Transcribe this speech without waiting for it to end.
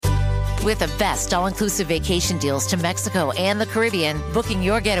With the best all-inclusive vacation deals to Mexico and the Caribbean, booking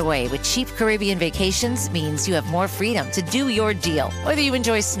your getaway with Cheap Caribbean Vacations means you have more freedom to do your deal. Whether you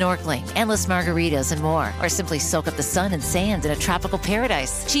enjoy snorkeling, endless margaritas, and more, or simply soak up the sun and sand in a tropical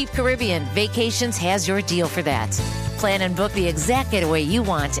paradise, Cheap Caribbean Vacations has your deal for that. Plan and book the exact getaway you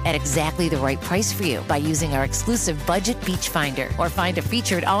want at exactly the right price for you by using our exclusive Budget Beach Finder, or find a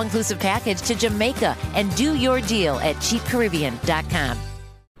featured all-inclusive package to Jamaica and do your deal at cheapcaribbean.com.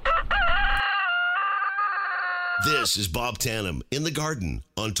 This is Bob Tannum in the Garden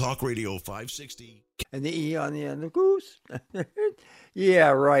on Talk Radio 560. And the E on the end of goose. Yeah,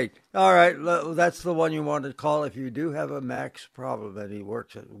 right. All right, that's the one you want to call if you do have a Max problem, and he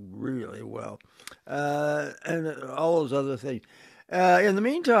works it really well. And all those other things. In the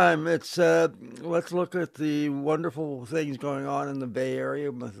meantime, let's look at the wonderful things going on in the Bay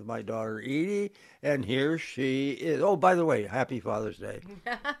Area with my daughter Edie, and here she is. Oh, by the way, happy Father's Day.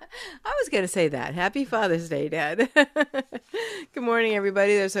 I was going to say that. Happy Father's Day, Dad. Good morning,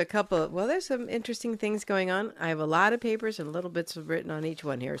 everybody. There's some interesting things going on. I have a lot of papers and little bits written on each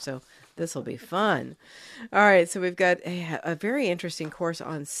one here, so this will be fun. All right, so we've got a very interesting course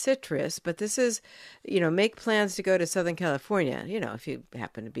on citrus, but this is, make plans to go to Southern California, if you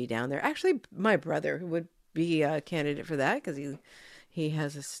happen to be down there. Actually, my brother would be a candidate for that because he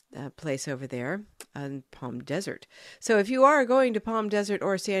has a place over there on Palm Desert. So if you are going to Palm Desert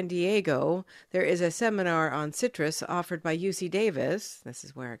or San Diego, there is a seminar on citrus offered by UC Davis. This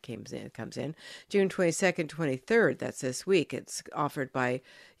is where it comes in, June 22nd, 23rd. That's this week. It's offered by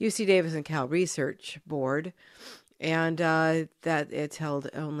UC Davis and Cal Research Board. And that it's held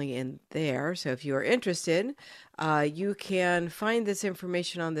only in there. So if you are interested, you can find this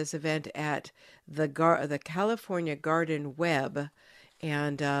information on this event at the California Garden Web,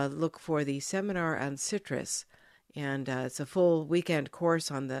 and look for the seminar on citrus. And it's a full weekend course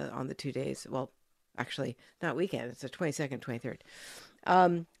on the 2 days. Well, actually, not weekend. It's the 22nd, 23rd.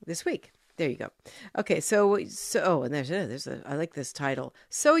 This week. There you go. Okay, and there's I like this title.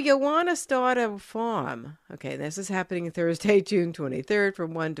 So you want to start a farm. Okay, this is happening Thursday, June 23rd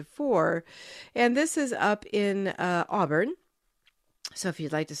from 1 to 4. And this is up in Auburn. So if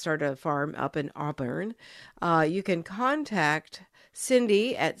you'd like to start a farm up in Auburn, you can contact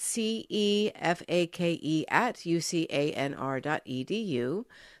Cindy at cefake@ucanr.edu.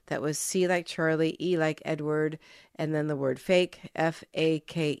 That was C like Charlie, E like Edward, and then the word fake,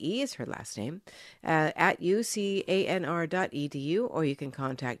 F-A-K-E is her last name, at ucanr.edu, or you can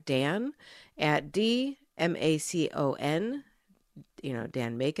contact Dan at DMACON,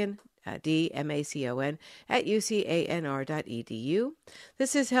 Dan Macon, DMACON at ucanr.edu.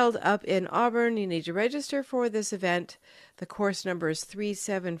 This is held up in Auburn. You need to register for this event. The course number is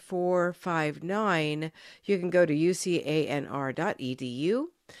 37459. You can go to ucanr.edu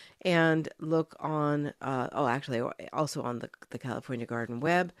and look on, also on the California Garden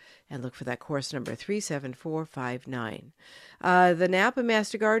Web, and look for that course number 37459. The Napa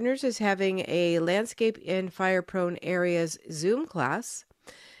Master Gardeners is having a landscape in fire-prone areas Zoom class,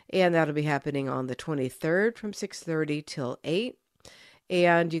 and that'll be happening on the 23rd from 6:30 till 8.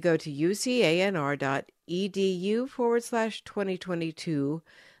 And you go to ucanr.edu/2022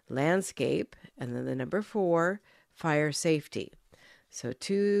 landscape, and then the number 4, fire safety. So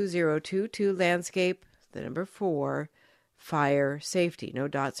 2022 landscape, the number 4, fire safety. No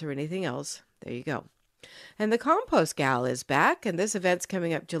dots or anything else. There you go. And the Compost Gal is back, and this event's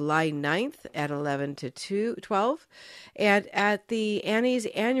coming up July 9th at 11 to 12, and at the Annie's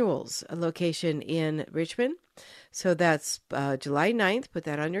Annuals location in Richmond. So that's July 9th. Put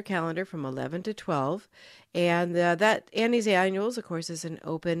that on your calendar from 11 to 12. And that Annie's Annuals, of course, is an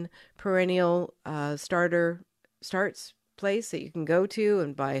open perennial starts place that you can go to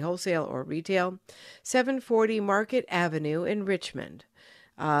and buy wholesale or retail. 740 Market Avenue in Richmond.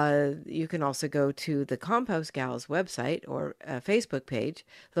 You can also go to the Compost Gal's website or Facebook page.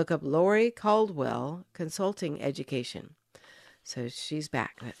 Look up Lori Caldwell Consulting Education. So she's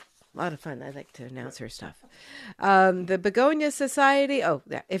back. A lot of fun. I like to announce her stuff. The Begonia Society. Oh,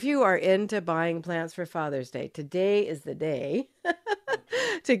 if you are into buying plants for Father's Day, today is the day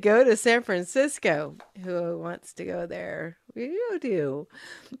to go to San Francisco. Who wants to go there? You do.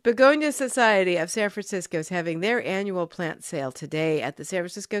 Begonia Society of San Francisco is having their annual plant sale today at the San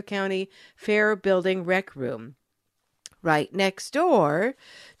Francisco County Fair Building Rec Room, right next door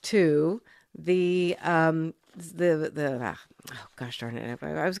to the oh gosh darn it!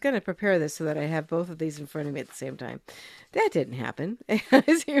 I was going to prepare this so that I have both of these in front of me at the same time. That didn't happen.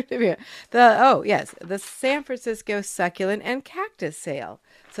 The San Francisco succulent and cactus sale.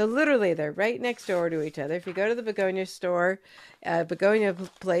 So literally, they're right next door to each other. If you go to the begonia store, begonia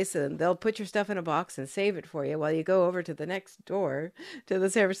place, and they'll put your stuff in a box and save it for you while you go over to the next door to the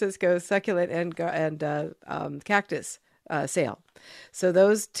San Francisco succulent and cactus sale. So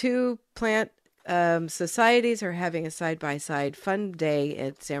those two plant societies are having a side-by-side fun day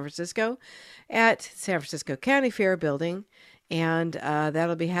at San Francisco at San Francisco County Fair building, and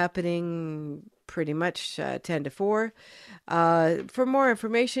that'll be happening pretty much 10 to 4. For more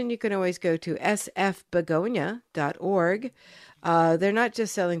information, you can always go to sfbegonia.org. They're not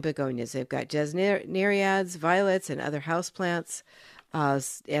just selling begonias. They've got gesneriads, violets, and other houseplants.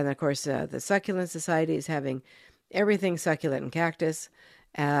 And, of course, the Succulent Society is having everything succulent and cactus.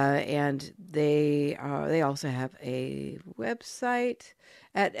 And they also have a website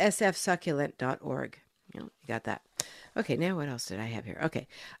at sfsucculent.org. You got that. Okay, now what else did I have here? Okay.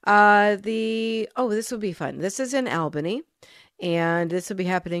 This will be fun. This is in Albany, and this will be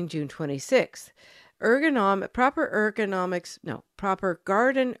happening June 26th. Proper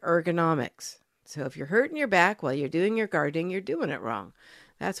garden ergonomics. So if you're hurting your back while you're doing your gardening, you're doing it wrong.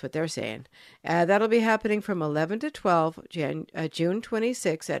 That's what they're saying. That'll be happening from 11 to 12, June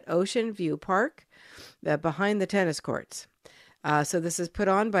 26 at Ocean View Park, behind the tennis courts. So this is put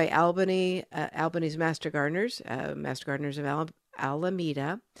on by Albany's Master Gardeners of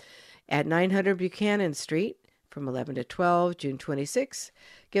Alameda, at 900 Buchanan Street from 11 to 12, June 26.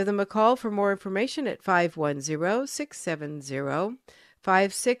 Give them a call for more information at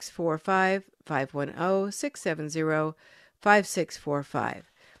 510-670-5645, 510-670-5645.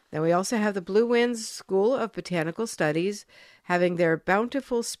 Then we also have the Blue Winds School of Botanical Studies having their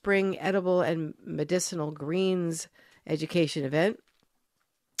Bountiful Spring Edible and Medicinal Greens education event,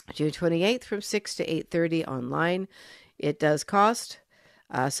 June 28th from 6 to 8:30 online. It does cost.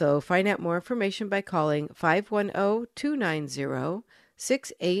 So find out more information by calling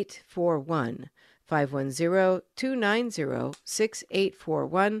 510-290-6841.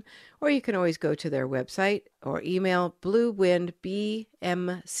 510-290-6841, or you can always go to their website or email Blue Wind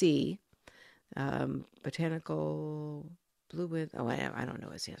BMC, botanical Blue Wind. Oh, I don't know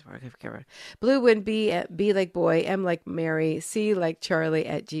what it stands for. I can't remember. Blue Wind B like boy, M like Mary, C like Charlie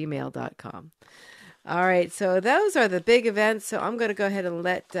 @gmail.com. All right, so those are the big events. So I'm going to go ahead and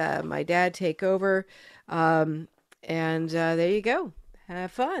let my dad take over, and there you go.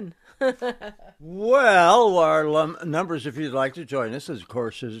 Have fun. Well, our numbers, if you'd like to join us, of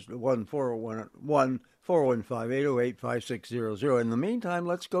course, is 1-415-808-5600. In the meantime,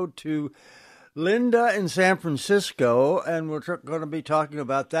 let's go to Linda in San Francisco, and we're going to be talking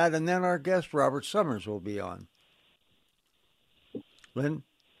about that, and then our guest, Robert Summers, will be on. Hello,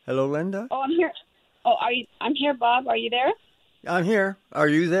 Linda? Oh, I'm here. Oh, I'm here, Bob. Are you there? I'm here. Are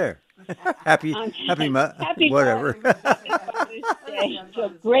you there? happy whatever. So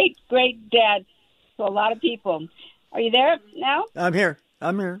great dad to a lot of people. Are you there now? I'm here.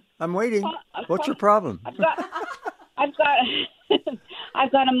 I'm waiting. What's your problem? I've got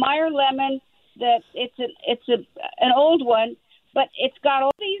I've got a Meyer lemon that it's an old one, but it's got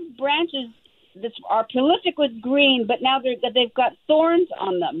all these branches that are prolific with green, but now they've got thorns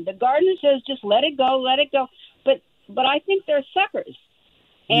on them. The gardener says just let it go, but I think they're suckers.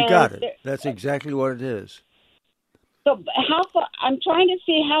 You got it. That's exactly what it is. So how far? I'm trying to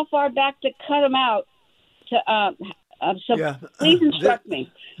see how far back to cut them out. Please instruct me.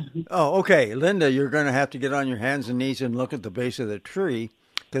 Oh, okay, Linda. You're going to have to get on your hands and knees and look at the base of the tree,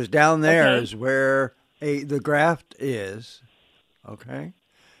 because down there is where the graft is. Okay,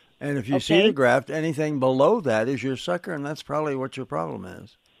 and if you see the graft, anything below that is your sucker, and that's probably what your problem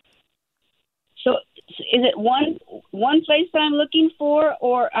is. So. Is it one place that I'm looking for,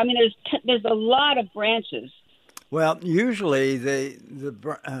 or there's a lot of branches? Well, usually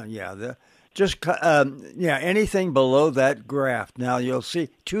anything below that graft. Now you'll see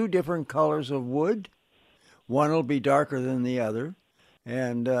two different colors of wood. One will be darker than the other,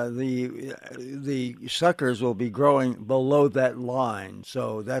 and the suckers will be growing below that line.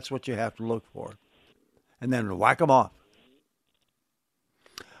 So that's what you have to look for, and then whack them off.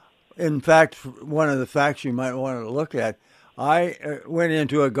 In fact, one of the facts you might want to look at, I went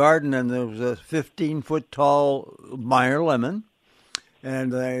into a garden and there was a 15-foot tall Meyer lemon,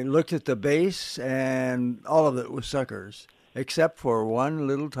 and I looked at the base and all of it was suckers, except for one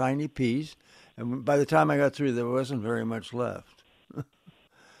little tiny piece. And by the time I got through, there wasn't very much left.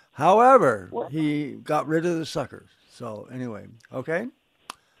 However, he got rid of the suckers. So anyway, okay?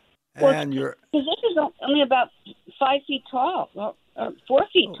 And you're... Because this is only about 5 feet tall, or 4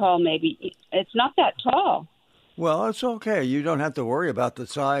 feet tall maybe. It's not that tall. Well, it's okay. You don't have to worry about the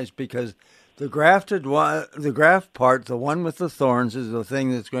size because the grafted one, the graft part, the one with the thorns, is the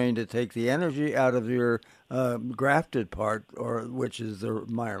thing that's going to take the energy out of your grafted part, or which is the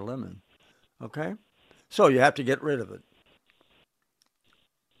Meyer lemon. Okay? So you have to get rid of it.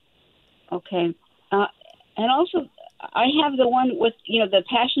 Okay. And also, I have the one with, the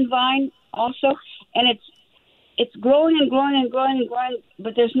passion vine also, and it's growing and growing and growing and growing,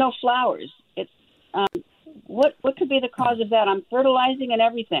 but there's no flowers. What could be the cause of that? I'm fertilizing and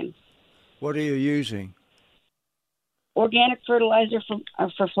everything. What are you using? Organic fertilizer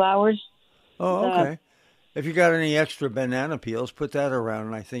for flowers. Oh, okay. If you got any extra banana peels, put that around,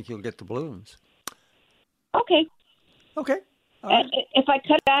 and I think you'll get the blooms. Okay. Okay. All right. If I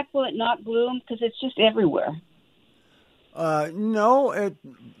cut back, will it not bloom? Because it's just everywhere. No,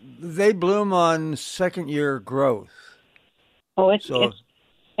 they bloom on second-year growth. Oh, it's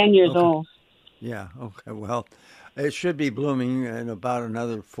 10 years old. Yeah, okay. Well, it should be blooming in about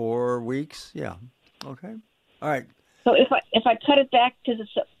another 4 weeks. Yeah. Okay. All right. So if I cut it back,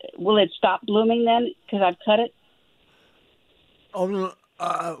 will it stop blooming then? Because I've cut it. Oh,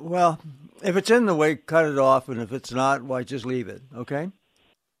 well, if it's in the way, cut it off, and if it's not, why just leave it. Okay.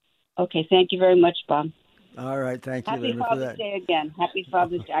 Okay. Thank you very much, Bob. All right. Thank you, Happy Linda, for that. Father's Day again. Happy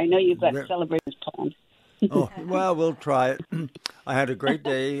Father's Day. I know you've got celebrations planned. Oh, well, we'll try it. I had a great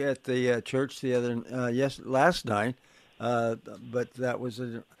day at the church last night, but that was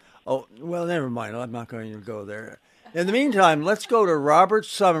never mind. I'm not going to go there. In the meantime, let's go to Robert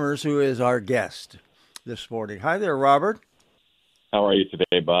Summers, who is our guest this morning. Hi there, Robert. How are you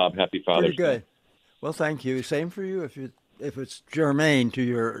today, Bob? Happy Father's Day. Pretty good. Well, thank you. Same for you if it's germane to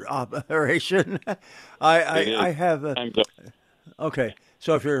your operation. I have a... Okay.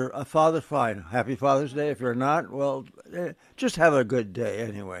 So if you're a father, fine. Happy Father's Day. If you're not, well, just have a good day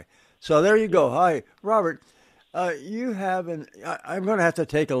anyway. So there you go. Hi, Robert. You have I'm going to have to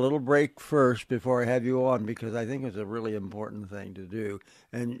take a little break first before I have you on because I think it's a really important thing to do.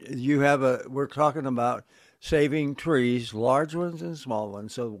 And we're talking about saving trees, large ones and small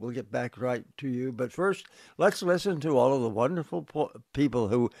ones. So we'll get back right to you. But first, let's listen to all of the wonderful people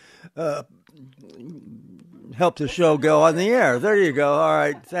who help the show go on the air. There you go. All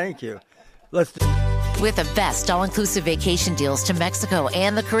right. Thank you. With the best all-inclusive vacation deals to Mexico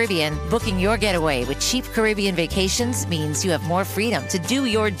and the Caribbean, booking your getaway with Cheap Caribbean Vacations means you have more freedom to do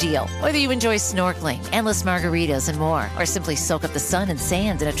your deal. Whether you enjoy snorkeling, endless margaritas, and more, or simply soak up the sun and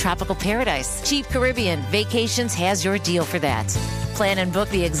sand in a tropical paradise, Cheap Caribbean Vacations has your deal for that. Plan and book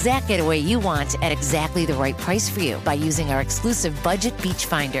the exact getaway you want at exactly the right price for you by using our exclusive Budget Beach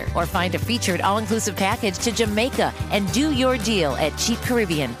Finder, or find a featured all-inclusive package to Jamaica and do your deal at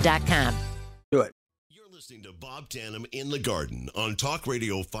cheapcaribbean.com. Do it. Listening to Bob Tannum in the Garden on Talk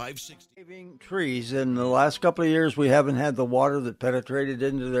Radio 560. Saving trees. In the last couple of years, we haven't had the water that penetrated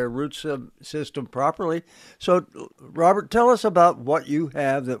into their root system properly. So, Robert, tell us about what you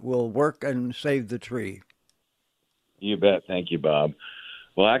have that will work and save the tree. You bet. Thank you, Bob.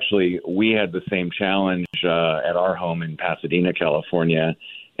 Well, actually, we had the same challenge at our home in Pasadena, California,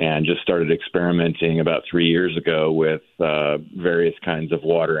 and just started experimenting about 3 years ago with various kinds of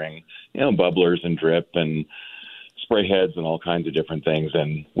watering, bubblers and drip and spray heads and all kinds of different things.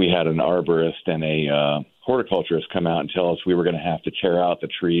 And we had an arborist and a horticulturist come out and tell us we were going to have to tear out the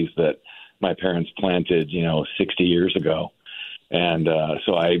trees that my parents planted, 60 years ago. And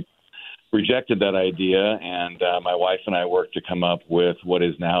so I rejected that idea, and my wife and I worked to come up with what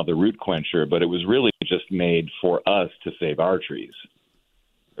is now the root quencher, but it was really just made for us to save our trees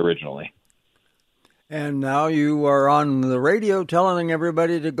originally. And now you are on the radio telling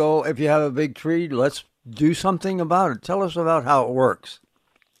everybody to go, if you have a big tree, let's do something about it. Tell us about how it works.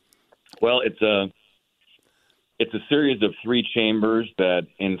 Well, it's a series of 3 chambers that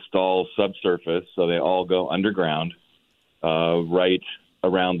install subsurface, so they all go underground, right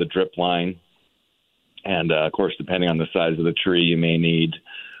around the drip line. And, of course, depending on the size of the tree, you may need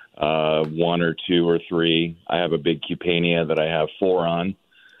 1 or 2 or 3. I have a big Cupania that I have 4 on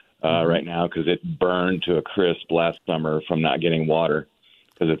right now because it burned to a crisp last summer from not getting water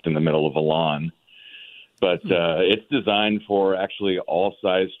because it's in the middle of a lawn. But it's designed for actually all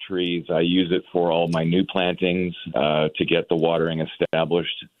size trees. I use it for all my new plantings to get the watering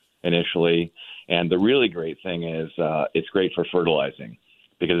established initially. And the really great thing is it's great for fertilizing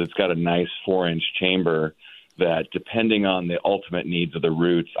because it's got a nice 4-inch chamber that, depending on the ultimate needs of the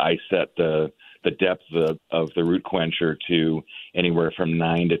roots, I set the depth of the root quencher to anywhere from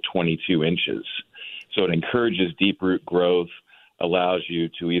 9 to 22 inches. So it encourages deep root growth. allows you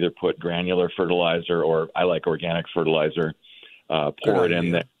to either put granular fertilizer or I like organic fertilizer, pour it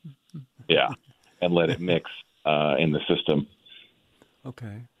in there, and let it mix in the system.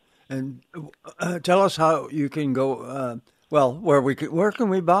 Okay. And tell us how you can go, where can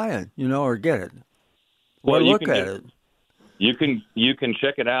we buy it, or get it? Well, look at it. You can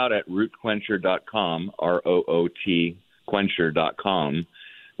check it out at rootquencher.com, ROOT quencher.com.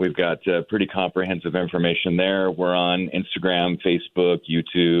 We've got pretty comprehensive information there. We're on Instagram, Facebook,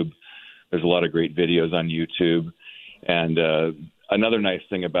 YouTube. There's a lot of great videos on YouTube. And another nice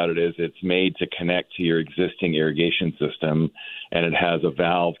thing about it is it's made to connect to your existing irrigation system, and it has a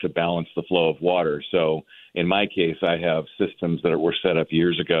valve to balance the flow of water. So in my case, I have systems that were set up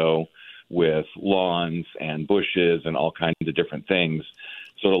years ago with lawns and bushes and all kinds of different things.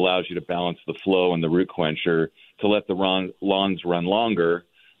 So it allows you to balance the flow in the root quencher to let the lawns run longer,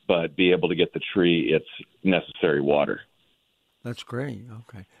 but be able to get the tree its necessary water. That's great.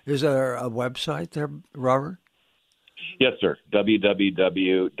 Okay. Is there a website there, Robert? Yes, sir.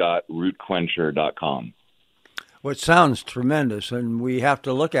 www.rootquencher.com. Well, it sounds tremendous, and we have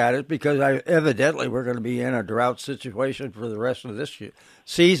to look at it because evidently we're going to be in a drought situation for the rest of this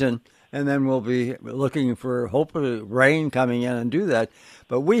season, and then we'll be looking for hopefully rain coming in and do that.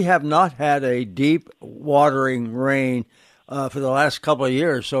 But we have not had a deep watering rain for the last couple of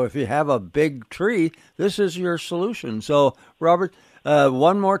years. So if you have a big tree, this is your solution. So, Robert,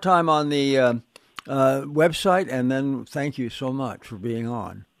 one more time on the website, and then thank you so much for being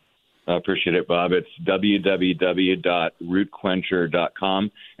on. I appreciate it, Bob. It's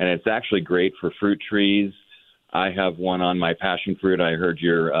www.rootquencher.com, and it's actually great for fruit trees. I have one on my passion fruit. I heard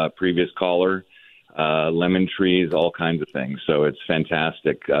your previous caller, lemon trees, all kinds of things. So it's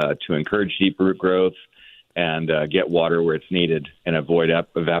fantastic to encourage deep root growth and get water where it's needed and avoid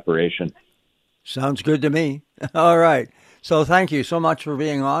evaporation. Sounds good to me. All right. So thank you so much for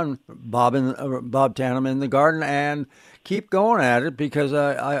being on, Bob Tanham in the Garden, and keep going at it because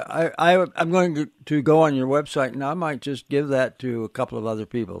I'm going to go on your website, and I might just give that to a couple of other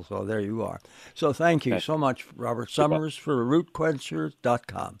people. So there you are. So thank you so much, Robert Summers, for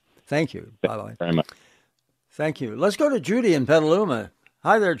rootquencher.com. Thank you. Bye-bye. Very much. Thank you. Let's go to Judy in Petaluma.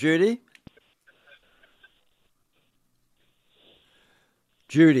 Hi there, Judy.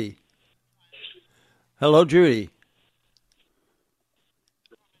 Judy. Hello, Judy.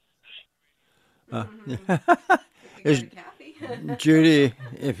 Judy,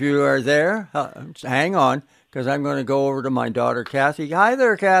 if you are there, hang on, because I'm going to go over to my daughter, Kathy. Hi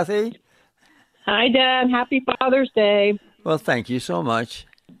there, Kathy. Hi, Dad. Happy Father's Day. Well, thank you so much.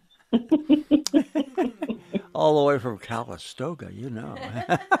 All the way from Calistoga,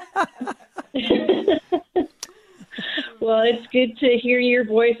 Well, it's good to hear your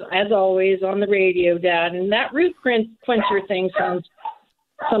voice, as always, on the radio, Dad. And that root quencher thing sounds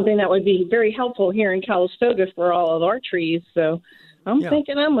something that would be very helpful here in Calistoga for all of our trees. So I'm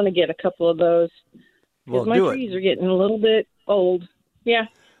thinking I'm going to get a couple of those because my trees are getting a little bit old. Yeah.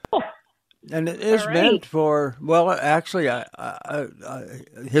 Oh. And it is meant for, well, actually,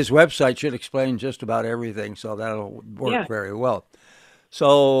 his website should explain just about everything, so that'll work very well.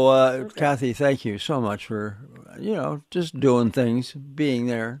 So, Kathy, thank you so much for, just doing things, being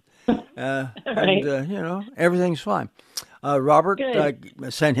there. And, everything's fine. Robert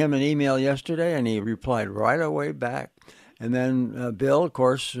sent him an email yesterday, and he replied right away back. And then Bill, of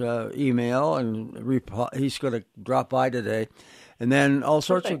course, email, and he's going to drop by today. And then all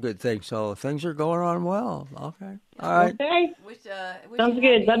sorts of good things. So things are going on well. Okay. All right. Okay. Sounds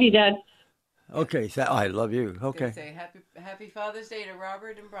good. Love you, Dad. Okay. I love you. Okay. Say happy Father's Day to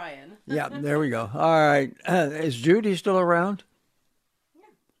Robert and Brian. Yeah, there we go. All right. Is Judy still around?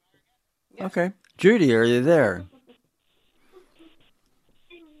 Yeah. Okay. Judy, are you there?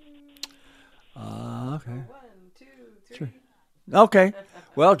 Okay. 1, 2, 3. Okay.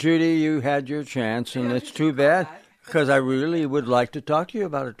 Well, Judy, you had your chance, and it's too bad because I really would like to talk to you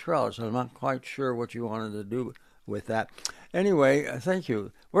about a trellis. I'm not quite sure what you wanted to do with that. Anyway, thank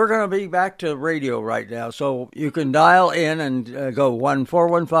you. We're going to be back to radio right now, so you can dial in and go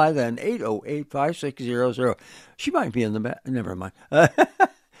 1-415 and 808-5600. She might be in the back. Never mind.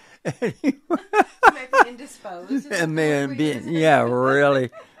 She might be indisposed. Really.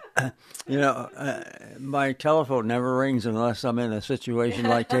 My telephone never rings unless I'm in a situation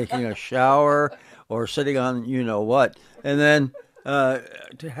like taking a shower or sitting on what. And then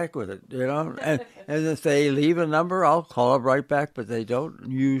to heck with it, And if they leave a number, I'll call them right back, but they don't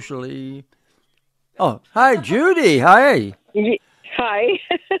usually. Oh, hi, Judy. Hi. Hi.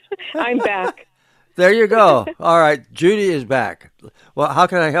 I'm back. There you go. All right. Judy is back. Well, how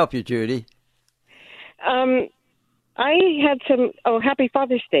can I help you, Judy? I I had some. Oh, happy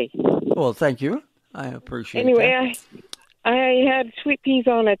Father's Day. Well, thank you. I appreciate Anyway, that. I had sweet peas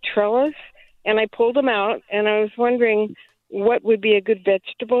on a trellis, and I pulled them out, and I was wondering what would be a good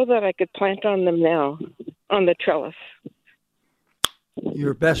vegetable that I could plant on them now, on the trellis.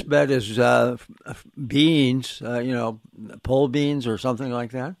 Your best bet is beans, pole beans or something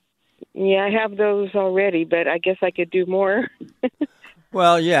like that. Yeah, I have those already, but I guess I could do more.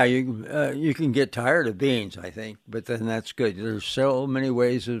 Well, yeah, you can get tired of beans, I think, but then that's good. There's so many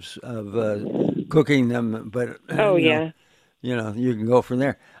ways of cooking them, but yeah. You can go from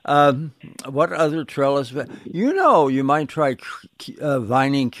there. What other trellis? You might try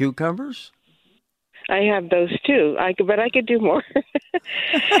vining cucumbers. I have those too. But I could do more.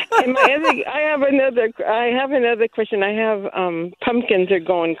 And I have another question. I have pumpkins are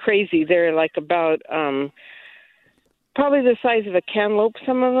going crazy. They're like about probably the size of a cantaloupe,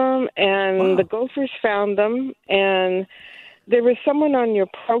 some of them, and Wow. the gophers found them. And there was someone on your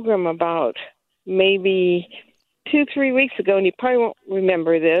program about maybe 2-3 weeks ago, and you probably won't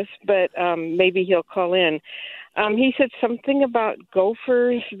remember this, but maybe he'll call in. He said something about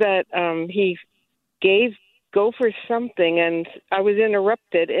gophers that he gave gophers something, and I was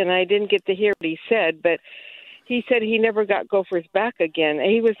interrupted, and I didn't get to hear what he said, but he said he never got gophers back again. And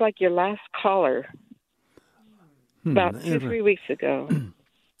he was like your last caller about 2-3 weeks ago.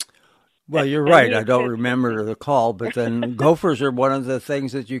 Well, you're right. I don't remember the call, but then gophers are one of the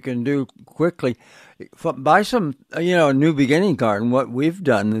things that you can do quickly. Buy some, a New Beginning garden. What we've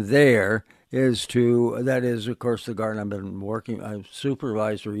done there is of course, the garden I've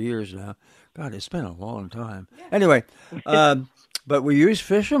supervised for years now. God, it's been a long time. Anyway, but we use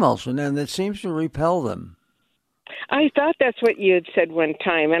fish emulsion, and it seems to repel them. I thought that's what you had said one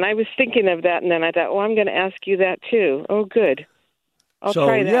time, and I was thinking of that, and then I thought, well, I'm going to ask you that too. Oh, good. I'll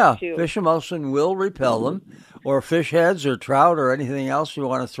try that too. Fish emulsion will repel them, or fish heads or trout or anything else you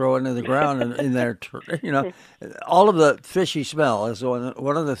want to throw into the ground and in there. All of the fishy smell is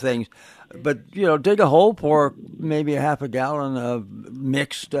one of the things. But, dig a hole, pour maybe a half a gallon of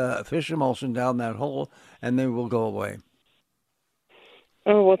mixed fish emulsion down that hole, and they will go away.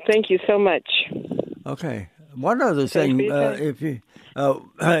 Oh, well, thank you so much. Okay. One other thing, if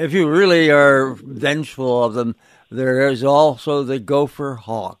you really are vengeful of them, there is also the gopher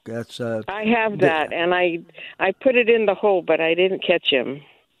hawk. I have that, and I put it in the hole, but I didn't catch him.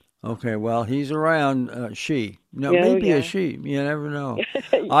 Okay, well, he's around. A she. Yeah, a she. You never know.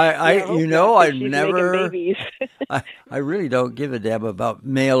 I've never. I really don't give a damn about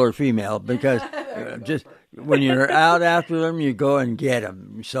male or female because just when you're out after them, you go and get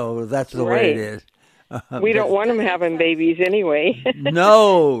them. So that's the way it is. We don't want them having babies anyway.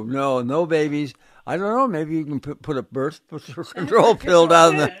 No babies. I don't know. Maybe you can put a birth control pill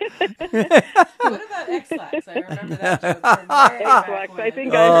down there. What about X-Lax? I remember that joke from way back when. I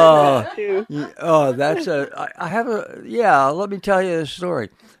think I heard that too. I have let me tell you this story.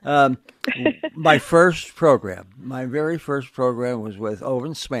 My very first program was with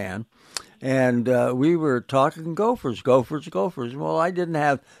Owen Spann. And we were talking gophers. Well, I didn't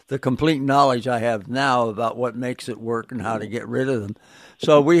have the complete knowledge I have now about what makes it work and how to get rid of them.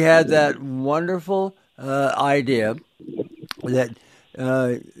 So we had that wonderful idea that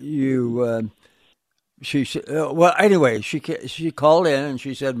she called in and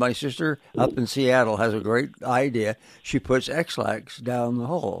she said, my sister up in Seattle has a great idea. She puts X-Lax down the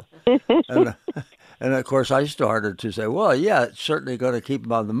hole. And of course, I started to say, well, yeah, it's certainly going to keep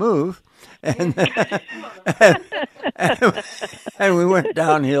them on the move. And we went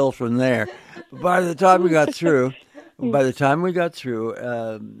downhill from there. By the time we got through,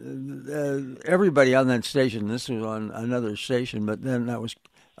 everybody on that station, this was on another station, but then that was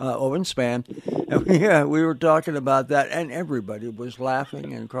Owen Spann, and we were talking about that, and everybody was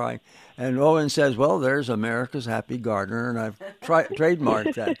laughing and crying. And Owen says, well, there's America's Happy Gardener, and I've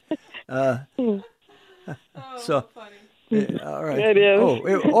trademarked that. So, all right. It is.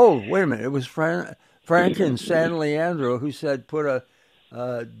 Wait a minute. It was Frank and San Leandro who said put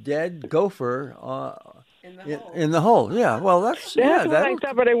a dead gopher in the hole. Yeah. Well, that's what I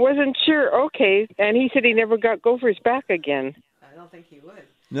thought, but I wasn't sure. Okay. And he said he never got gophers back again. I don't think he would.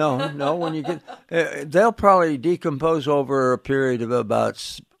 No. When you get, they'll probably decompose over a period of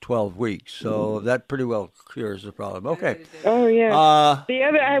about 12 weeks. So that pretty well cures the problem. Okay. Oh, yeah. I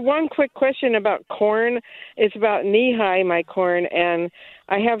have one quick question about corn. It's about knee-high, my corn, and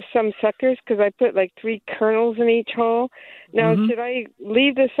I have some suckers because I put like 3 kernels in each hole. Now, should I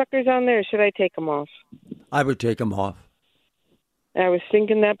leave the suckers on there or should I take them off? I would take them off. I was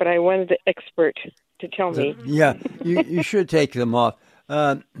thinking that, but I wanted the expert to tell me. Yeah, you should take them off.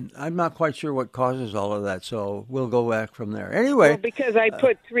 I'm not quite sure what causes all of that, so we'll go back from there. Anyway. Well, because I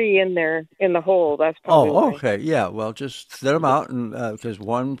put 3 in there in the hole. That's probably why. Okay. Yeah. Well, just set them out, and because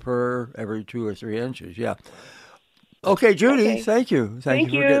 1 per every 2 or 3 inches. Yeah. Okay, Judy, Okay. thank you.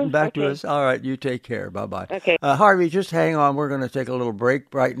 Thank you for getting back to us. All right, you take care. Bye-bye. Okay. Harvey, just hang on. We're going to take a little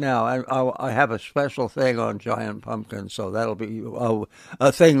break right now. I have a special thing on giant pumpkins, so that'll be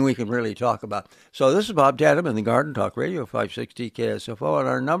a thing we can really talk about. So this is Bob Tatum in the Garden Talk Radio 560 KSFO, and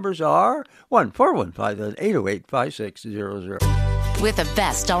our numbers are 1-415-808-5600. With the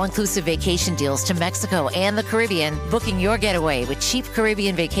best all-inclusive vacation deals to Mexico and the Caribbean, booking your getaway with Cheap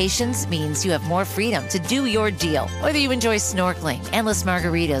Caribbean Vacations means you have more freedom to do your deal. Whether you enjoy snorkeling, endless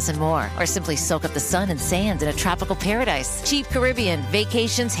margaritas, and more, or simply soak up the sun and sand in a tropical paradise, Cheap Caribbean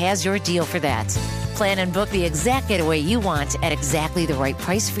Vacations has your deal for that. Plan and book the exact getaway you want at exactly the right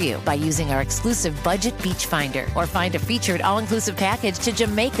price for you by using our exclusive Budget Beach Finder, or find a featured all-inclusive package to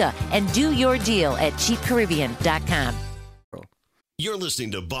Jamaica and do your deal at cheapcaribbean.com. You're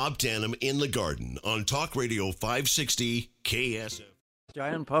listening to Bob Tatum in the Garden on Talk Radio 560 KSF.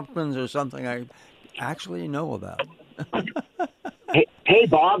 Giant pumpkins are something I actually know about. Hey,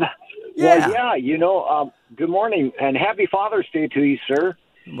 Bob. Yeah. Well, yeah, good morning and happy Father's Day to you, sir.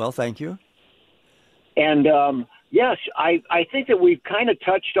 Well, thank you. And, yes, I think that we've kind of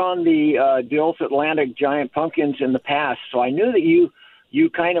touched on the Dills Atlantic giant pumpkins in the past, so I knew that you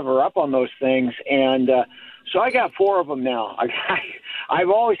kind of are up on those things, and so I got 4 of them now. I've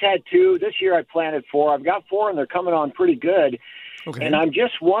always had 2. This year I planted 4. I've got 4, and they're coming on pretty good. Okay. And I'm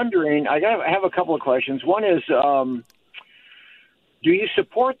just wondering, I have a couple of questions. One is, do you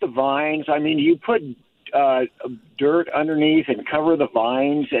support the vines? I mean, do you put dirt underneath and cover the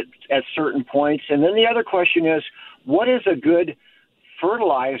vines at certain points? And then the other question is, what is a good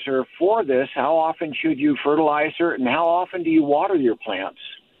fertilizer for this? How often should you fertilize it, and how often do you water your plants?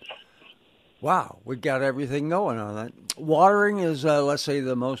 Wow, we got everything going on that. Watering is, let's say,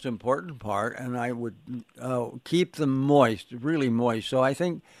 the most important part, and I would keep them moist, really moist. So I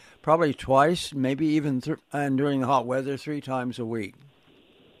think probably twice, maybe even and during the hot weather, 3 times a week.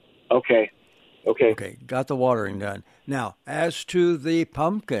 Okay. Okay, got the watering done. Now, as to the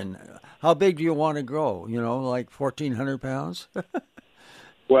pumpkin, how big do you want to grow? Like 1,400 pounds?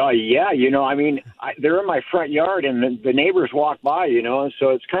 Well, yeah, I mean, they're in my front yard, and the neighbors walk by, and so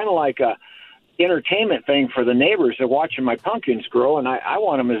it's kind of like a entertainment thing for the neighbors. They're watching my pumpkins grow, and I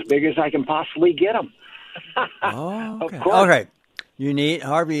want them as big as I can possibly get them. Oh, okay. Of course. Okay.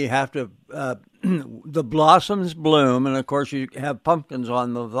 Harvey, you have to, the blossoms bloom, and of course you have pumpkins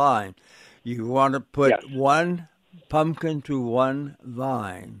on the vine. You want to put 1 pumpkin to 1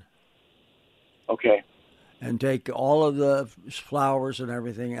 vine. Okay. And take all of the flowers and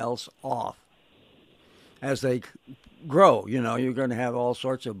everything else off. As they grow, you're going to have all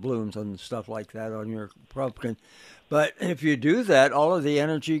sorts of blooms and stuff like that on your pumpkin. But if you do that, all of the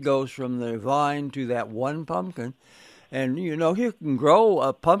energy goes from the vine to that 1 pumpkin. And, you can grow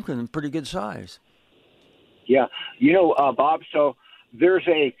a pumpkin in pretty good size. Yeah. Bob, so there's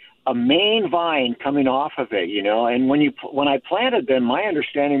a main vine coming off of it, and when I planted them, my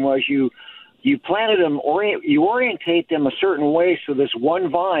understanding was you planted them, you orientate them a certain way so this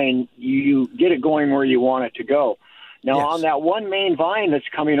 1 vine, you get it going where you want it to go. Now, Yes. on that 1 main vine that's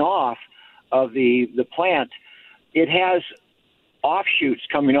coming off of the plant, it has offshoots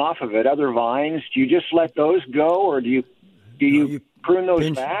coming off of it, other vines. Do you just let those go, or do you prune those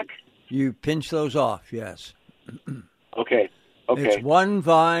back? You pinch those off, yes. Okay. It's 1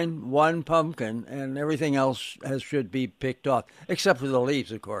 vine, 1 pumpkin, and everything else should be picked off, except for the leaves,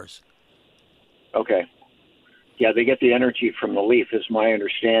 of course. Okay. Yeah, they get the energy from the leaf, is my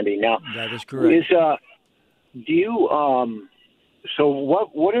understanding. Now, that is correct. Do you? So,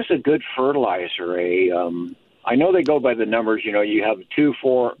 what is a good fertilizer? I know they go by the numbers. You have 2,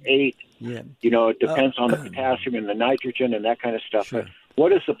 4, 8. Yeah. It depends on the potassium and the nitrogen and that kind of stuff. Sure. But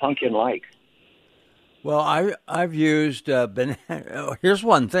what is the pumpkin like? Well, I've used banana. Here's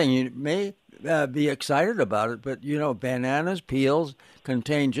one thing you may be excited about it, but bananas peels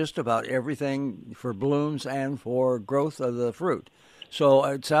contain just about everything for blooms and for growth of the fruit. So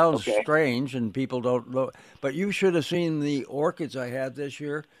it sounds strange, and people don't know. But you should have seen the orchids I had this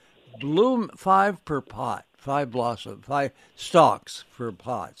year. Bloom 5 per pot, 5 blossom, 5 stalks per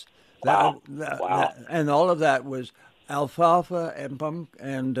pots. Wow. And all of that was alfalfa and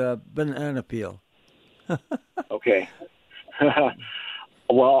banana peel. Okay.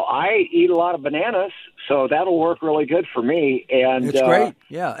 Well, I eat a lot of bananas, So that'll work really good for me. And it's great,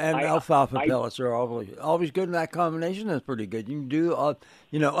 yeah. And alfalfa pellets are always good in that combination. That's pretty good. You can do,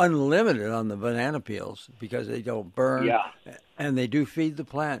 unlimited on the banana peels because they don't burn, and they do feed the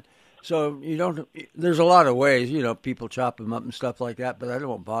plant. So you don't. There's a lot of ways, people chop them up and stuff like that. But I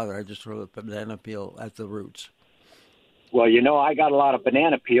don't bother. I just throw the banana peel at the roots. Well, I got a lot of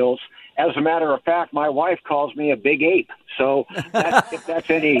banana peels. As a matter of fact, my wife calls me a big ape. So if that's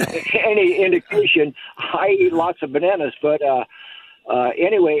any indication, I eat lots of bananas. But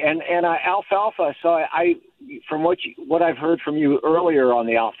anyway, and alfalfa. So from what I've heard from you earlier on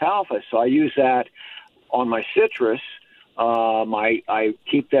the alfalfa, so I use that on my citrus. I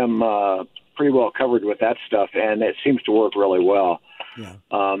keep them pretty well covered with that stuff, and it seems to work really well. Yeah.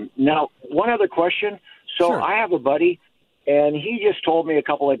 Now, one other question. So sure. I have a buddy. And he just told me a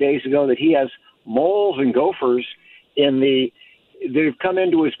couple of days ago that he has moles and gophers they've come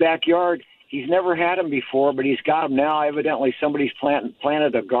into his backyard. He's never had them before, but he's got them now. Evidently, somebody's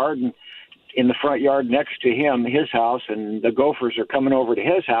planted a garden in the front yard next to his house, and the gophers are coming over to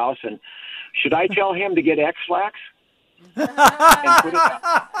his house. And should I tell him to get X-Lax?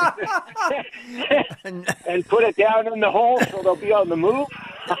 and put it down in the hole so they'll be on the move?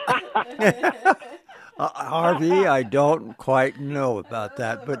 Harvey, I don't quite know about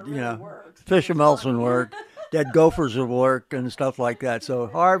that, but fish emulsion work, dead gophers will work, and stuff like that. So,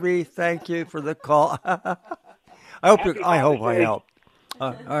 Harvey, thank you for the call. I hope I helped.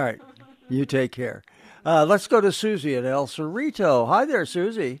 All right, you take care. Let's go to Susie at El Cerrito. Hi there,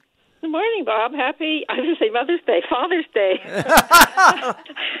 Susie. Good morning, Bob. Happy, I was going to say Mother's Day, Father's Day.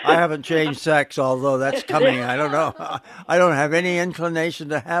 I haven't changed sex, although that's coming. I don't know. I don't have any inclination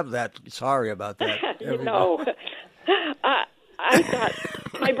to have that. Sorry about that. I thought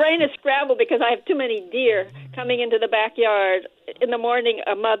my brain is scrambled because I have too many deer coming into the backyard. In the morning,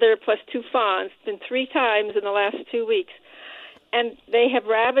 a mother plus 2 fawns. It's been 3 times in the last 2 weeks. And they have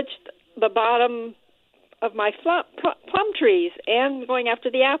ravaged the bottom of my plum trees and going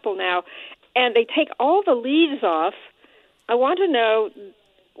after the apple now. And they take all the leaves off. I want to know,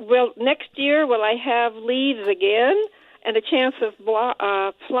 next year, will I have leaves again and a chance of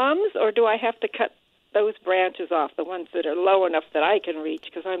plums, or do I have to cut those branches off, the ones that are low enough that I can reach,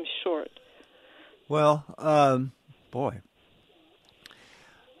 because I'm short? Well, boy.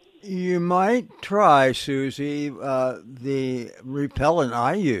 You might try, Susie, the repellent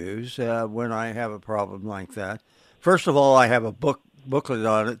I use when I have a problem like that. First of all, I have a booklet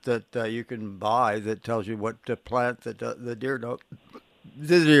on it that you can buy that tells you what to plant that the deer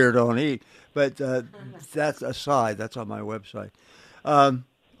don't eat. But that's aside. That's on my website.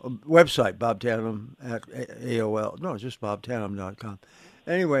 Website, Bob Tanum at AOL. No, it's just bobtanum.com.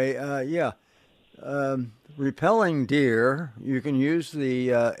 Anyway, repelling deer, you can use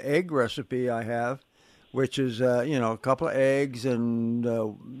the egg recipe I have, which is, a couple of eggs and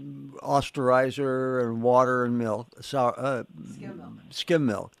osterizer and water and milk, skim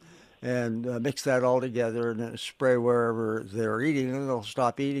milk, and mix that all together and then spray wherever they're eating, and they'll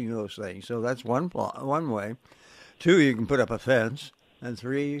stop eating those things. So that's one way. 2, you can put up a fence. And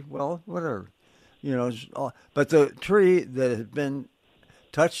 3, well, whatever. But the tree that has been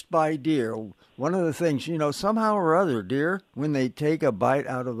touched by deer, one of the things, somehow or other, deer, when they take a bite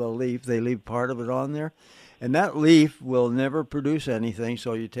out of a leaf, they leave part of it on there. And that leaf will never produce anything,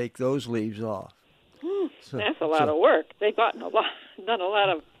 so you take those leaves off. That's a lot of work. They've done a lot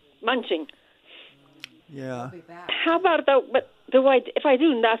of munching. Yeah. How about, if I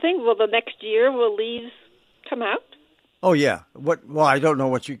do nothing, will leaves come out? Oh, yeah. Well, I don't know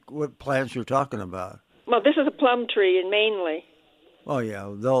what plants you're talking about. Well, this is a plum tree, mainly. Oh,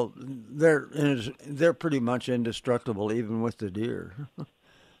 yeah. They're pretty much indestructible, even with the deer.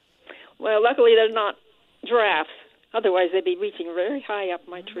 Well, luckily they're not giraffes. Otherwise, they'd be reaching very high up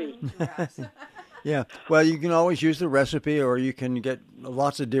my tree. Yeah. Well, you can always use the recipe, or you can get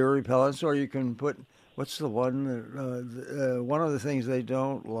lots of deer repellents, or you can put, what's the one? One of the things they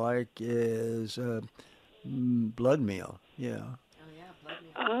don't like is blood meal. Yeah. Oh, yeah, blood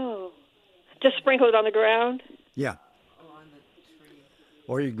meal. Oh. Just sprinkle it on the ground? Yeah. On the tree.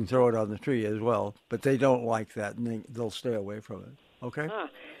 Or you can throw it on the tree as well, but they don't like that, and they'll stay away from it. Okay?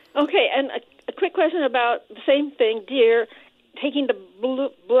 Okay, and a quick question about the same thing, deer, taking the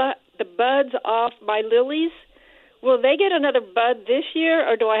buds off my lilies. Will they get another bud this year,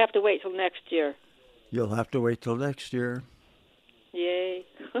 or do I have to wait till next year? You'll have to wait till next year. Yay.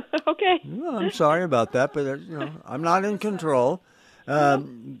 Okay. Well, I'm sorry about that, but I'm not in control. But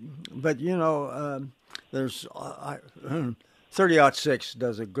there's 30-06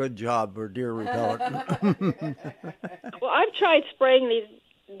 does a good job for deer repellent. Well, I've tried spraying these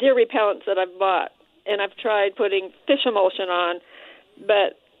deer repellents that I've bought, and I've tried putting fish emulsion on,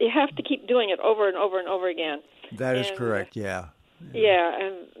 but you have to keep doing it over and over and over again. That is correct, yeah. Yeah,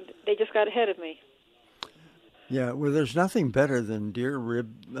 and they just got ahead of me. Yeah, well, there's nothing better than deer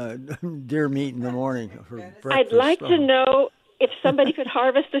meat in the morning for breakfast. I'd like to know if somebody could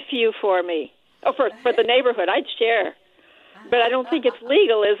harvest a few for me. Oh, for the neighborhood, I'd share. But I don't think it's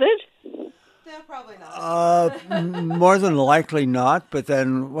legal, is it? No, probably not. More than likely not, but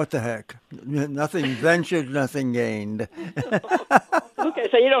then what the heck? Nothing ventured, nothing gained. Okay,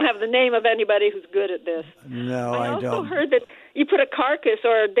 so you don't have the name of anybody who's good at this. No, I don't. I also heard that you put a carcass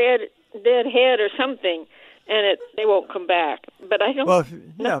or a dead head or something, and they won't come back. But I don't. Well,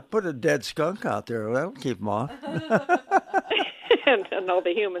 put a dead skunk out there. That'll keep them off. and all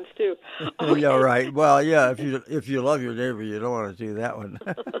the humans too. Okay. Yeah, right. Well, yeah. If you love your neighbor, you don't want to do that one.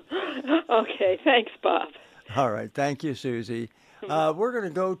 Okay. Thanks, Bob. All right. Thank you, Susie. We're going to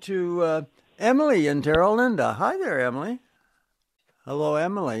go to Emily in Terra Linda. Hi there, Emily. Hello,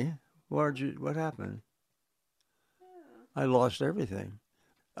 Emily. What happened? I lost everything.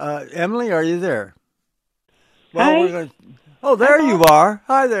 Emily, are you there? Well, Hi. There you are.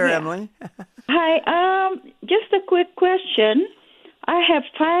 Hi there, yeah. Emily. Hi. Just a quick question. I have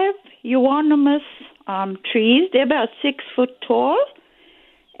 5 euonymus trees. They're about 6 foot tall.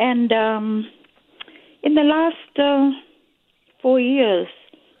 And in the last 4 years,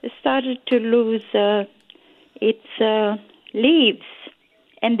 it started to lose its leaves.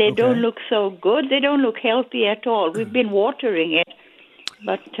 And they don't look so good. They don't look healthy at all. We've been watering it.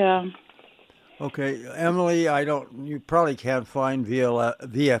 But... Okay, Emily, you probably can't find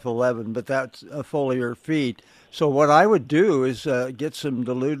VF11, but that's a foliar feed. So what I would do is get some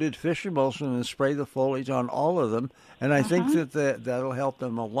diluted fish emulsion and spray the foliage on all of them, and I think that'll help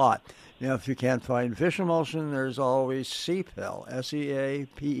them a lot. Now, if you can't find fish emulsion, there's always Seapel,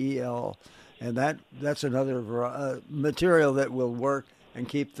 SEAPEL, and that's another material that will work and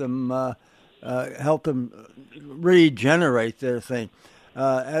keep them, help them regenerate their thing.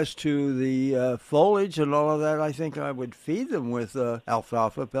 As to the foliage and all of that, I think I would feed them with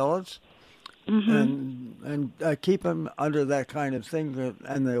alfalfa pellets and keep them under that kind of thing,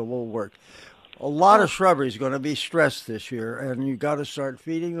 and they will work. A lot of shrubbery is going to be stressed this year, and you got to start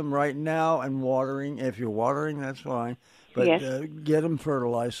feeding them right now and watering. If you're watering, that's fine, but get them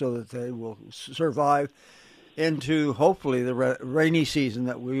fertilized so that they will survive into hopefully the rainy season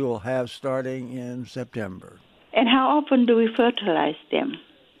that we will have starting in September. And how often do we fertilize them?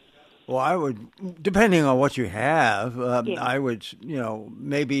 Well, I would, depending on what you have, I would,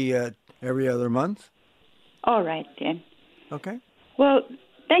 maybe every other month. All right, then. Okay. Well,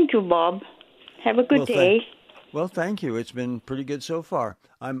 thank you, Bob. Have a good day. Well, thank you. It's been pretty good so far.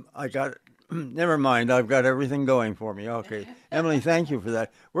 Never mind. I've got everything going for me. Okay. Emily, thank you for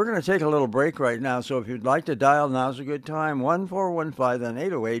that. We're going to take a little break right now. So if you'd like to dial, now's a good time. 1415, then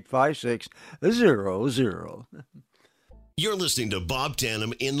 808-5600. You're listening to Bob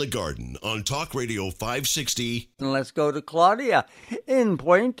Tandem in the Garden on Talk Radio 560. And let's go to Claudia in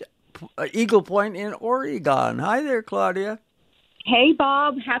Eagle Point in Oregon. Hi there, Claudia. Hey,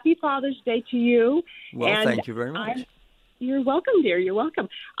 Bob. Happy Father's Day to you. Well, thank you very much. You're welcome, dear. You're welcome.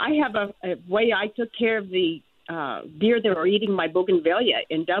 I have a way I took care of the deer that were eating my bougainvillea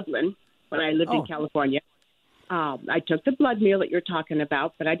in Dublin when I lived in California. I took the blood meal that you're talking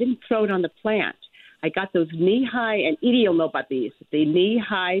about, but I didn't throw it on the plant. I got those knee-high, and Edie, you'll know about these, the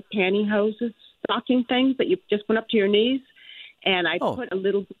knee-high pantyhoses, stocking things that you just went up to your knees, and I put a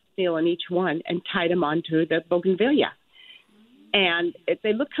little blood meal in each one and tied them onto the bougainvillea. And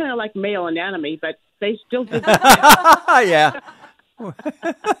they look kind of like male anatomy, but they still do. Yeah.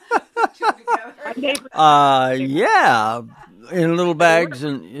 Yeah, in little bags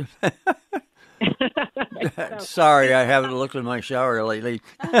and. Sorry, I haven't looked in my shower lately.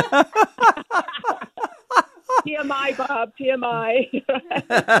 TMI, Bob. TMI.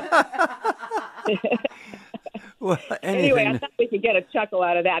 Well, anyway, I thought we could get a chuckle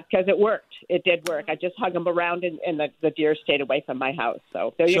out of that because it worked. It did work. I just hung them around, and the deer stayed away from my house.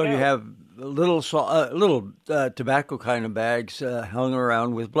 So there you go. So you have little tobacco kind of bags hung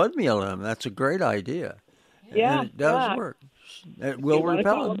around with blood meal in them. That's a great idea. Yeah, and it does work. It will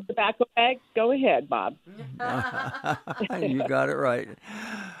repel them. Tobacco bags? Go ahead, Bob. You got it right.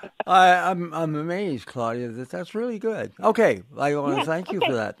 I'm amazed, Claudia, that's really good. Okay, I want to thank you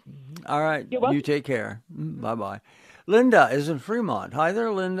for that. All right, you take care. Bye-bye. Linda is in Fremont. Hi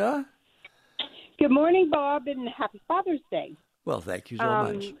there, Linda. Good morning, Bob, and happy Father's Day. Well, thank you so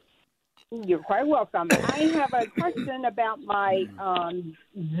much. You're quite welcome. I have a question about my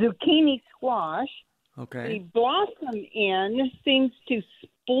zucchini squash. Okay. The blossom end seems to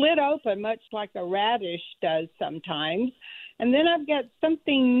split open much like a radish does sometimes. And then I've got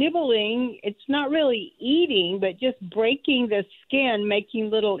something nibbling. It's not really eating, but just breaking the skin, making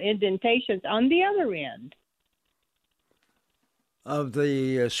little indentations on the other end. Of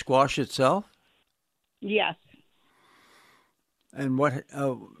the squash itself? Yes. And what?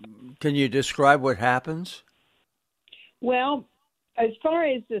 Can you describe what happens? Well, as far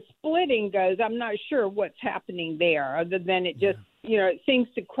as the splitting goes, I'm not sure what's happening there other than it just, it seems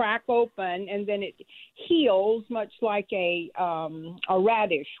to crack open and then it heals much like a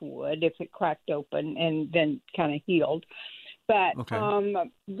radish would if it cracked open and then kind of healed. But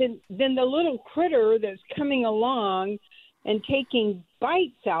then the little critter that's coming along and taking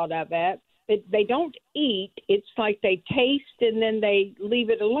bites out of it, they don't eat. It's like they taste and then they leave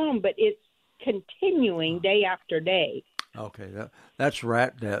it alone, but it's continuing day after day. Okay, that's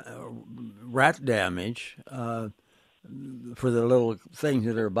rat damage for the little things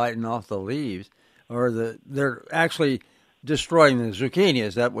that are biting off the leaves, or they're actually destroying the zucchini.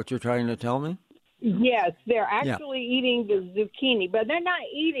 Is that what you're trying to tell me? Yes, they're actually eating the zucchini, but they're not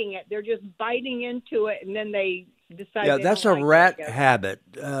eating it. They're just biting into it, and then they decide. Yeah, that's a rat habit,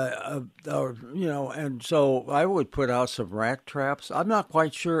 and so I would put out some rat traps. I'm not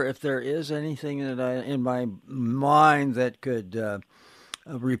quite sure if there is anything in my mind that could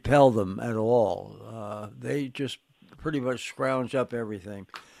repel them at all. They just pretty much scrounge up everything.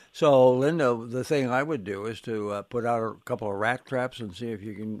 So, Linda, the thing I would do is to put out a couple of rat traps and see if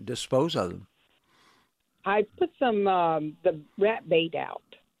you can dispose of them. I put some the rat bait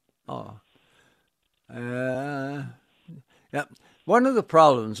out. Oh. Yeah. One of the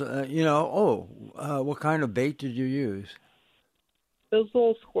problems, what kind of bait did you use? Those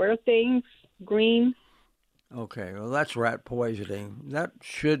little square things, green. Okay, well, that's rat poisoning. That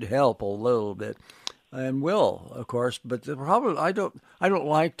should help a little bit, and will, of course. But the problem, I don't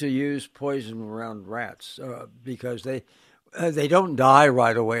like to use poison around rats because they don't die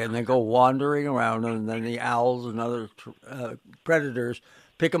right away, and they go wandering around, and then the owls and other predators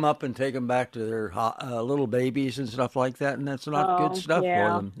pick them up and take them back to their little babies and stuff like that, and that's not good stuff for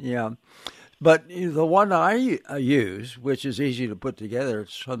them. Yeah, but the one I use, which is easy to put together,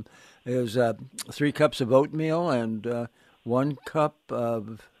 is 3 cups of oatmeal and 1 cup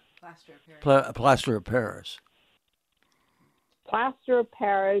of plaster of Paris. Plaster of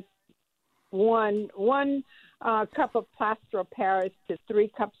Paris, one cup of plaster of Paris to 3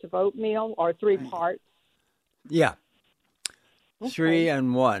 cups of oatmeal, or 3 parts. Yeah. 3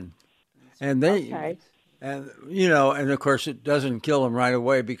 and 1, and and of course it doesn't kill them right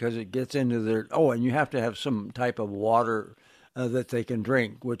away because it gets into their. And you have to have some type of water that they can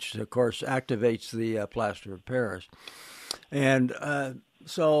drink, which of course activates the plaster of Paris. And the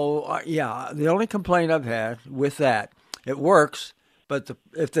only complaint I've had with that, it works, but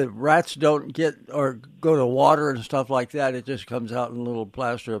if the rats don't get or go to water and stuff like that, it just comes out in a little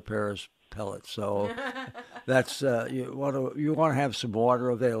plaster of Paris pellets. So that's you want to have some water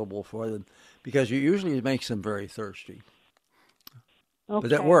available for them because it usually makes them very thirsty. Okay.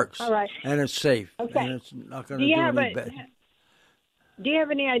 But that works. All right. And it's safe. Okay. And it's not going to do any bad. Do you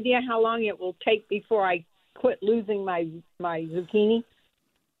have any idea how long it will take before I quit losing my zucchini?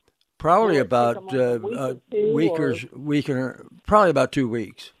 Probably about probably about 2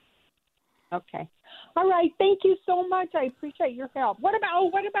 weeks. Okay. All right, thank you so much. I appreciate your help. What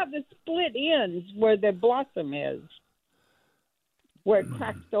about the split ends where the blossom is, where it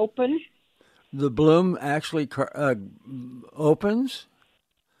cracks open? The bloom actually opens.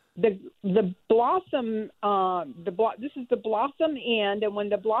 The blossom. This is the blossom end, and when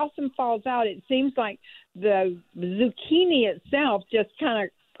the blossom falls out, it seems like the zucchini itself just kind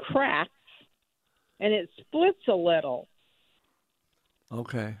of cracks, and it splits a little.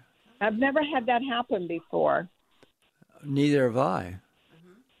 Okay. I've never had that happen before. Neither have I.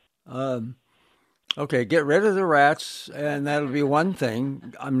 Okay, get rid of the rats, and that'll be one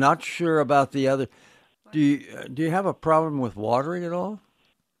thing. I'm not sure about the other. Do you have a problem with watering at all?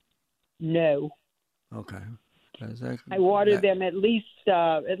 No. Okay. I water them at least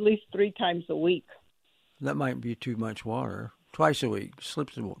 3 times a week. That might be too much water. Twice a week.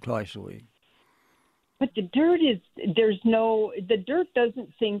 Slips twice a week. But the dirt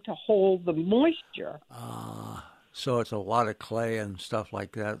doesn't seem to hold the moisture. So it's a lot of clay and stuff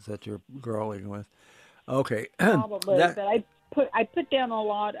like that you're growing with. Okay. Probably, but I put down a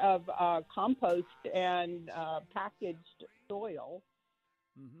lot of compost and packaged soil.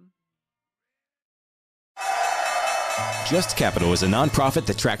 Mm-hmm. Just Capital is a nonprofit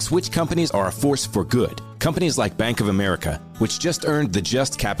that tracks which companies are a force for good. Companies like Bank of America, which just earned the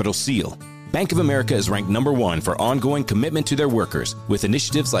Just Capital seal. Bank of America is ranked #1 for ongoing commitment to their workers with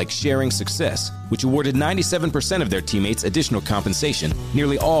initiatives like Sharing Success, which awarded 97% of their teammates additional compensation,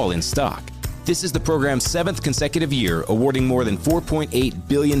 nearly all in stock. This is the program's 7th consecutive year, awarding more than $4.8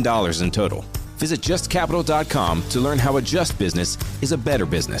 billion in total. Visit justcapital.com to learn how a just business is a better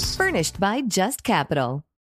business. Furnished by Just Capital.